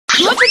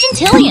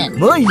Quadrigentillion.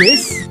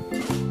 Minus.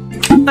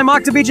 I'm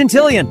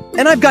octobigentillion,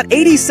 and I've got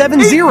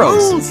 87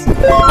 zeros.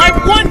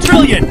 I'm 1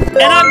 trillion,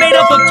 and I'm made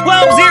up of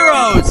 12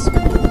 zeros.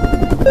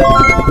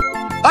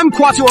 I'm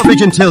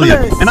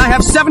quattuorbigentillion, and I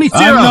have 70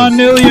 zeros. I'm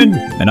nonillion,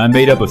 and I'm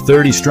made up of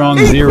 30 strong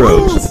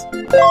zeros.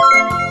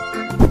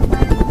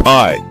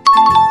 I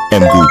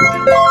am Google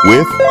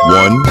with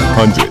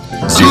 100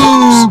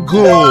 zeros.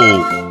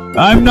 Google.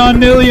 I'm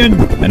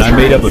nonillion, and I'm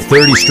made up of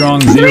 30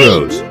 strong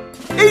zeros.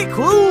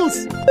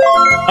 Equals.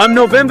 I'm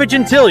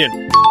Novembergentillion,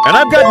 and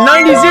I've got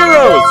 90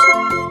 zeros.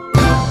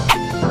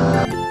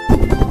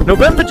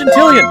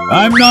 Novembergentillion.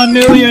 I'm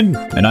nonillion,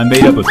 and I'm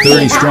made up of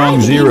 30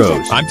 strong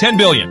zeros. I'm 10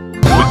 billion,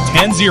 with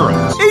 10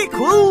 zeros.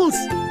 Equals.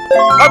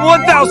 I'm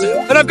 1,000,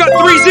 and I've got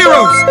 3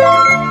 zeros.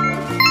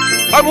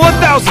 I'm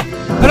 1,000,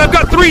 and I've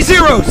got 3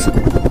 zeros.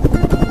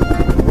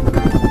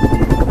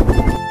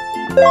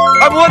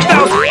 I'm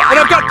 1,000, and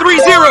I've got 3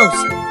 zeros.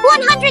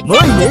 150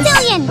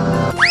 zillion.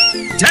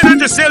 10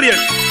 zillion.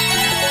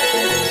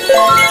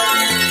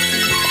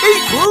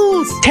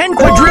 Equals. 10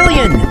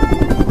 quadrillion.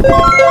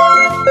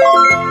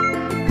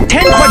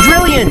 10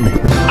 quadrillion.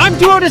 I'm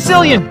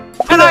duodecillion,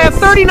 and I have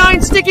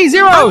 39 sticky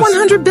zeros. I'm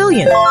 100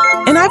 billion,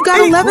 and I've got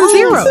 11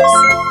 zeros.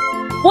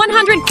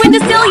 100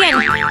 quintillion.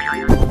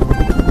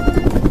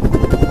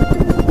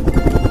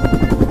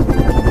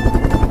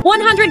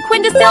 100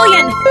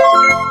 quintillion.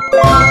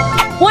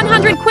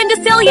 100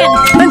 quintillion.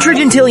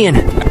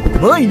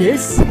 Quadrigentillion.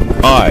 Minus.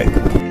 I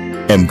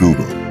am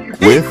Google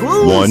with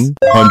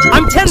 100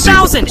 I'm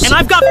 10,000, and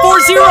I've got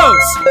 4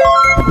 zeros.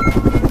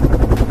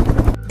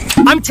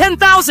 I'm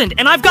 10,000,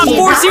 and I've got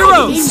 4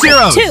 zeros.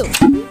 2.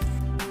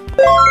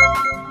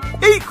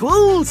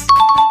 Equals.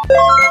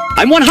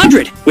 I'm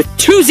 100 with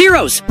 2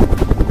 zeros.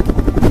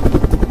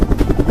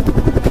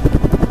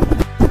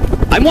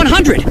 I'm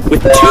 100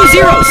 with 2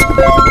 zeros.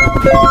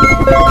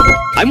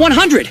 I'm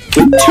 100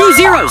 with 2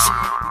 zeros.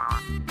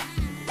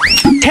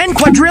 10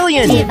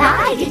 quadrillion.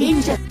 Divided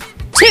into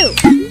 2.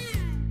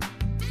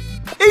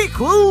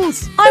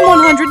 Equals. I'm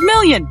 100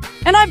 million,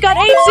 and I've got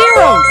 8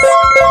 zeros.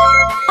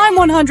 I'm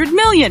 100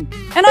 million,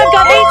 and I've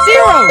got 8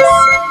 zeros.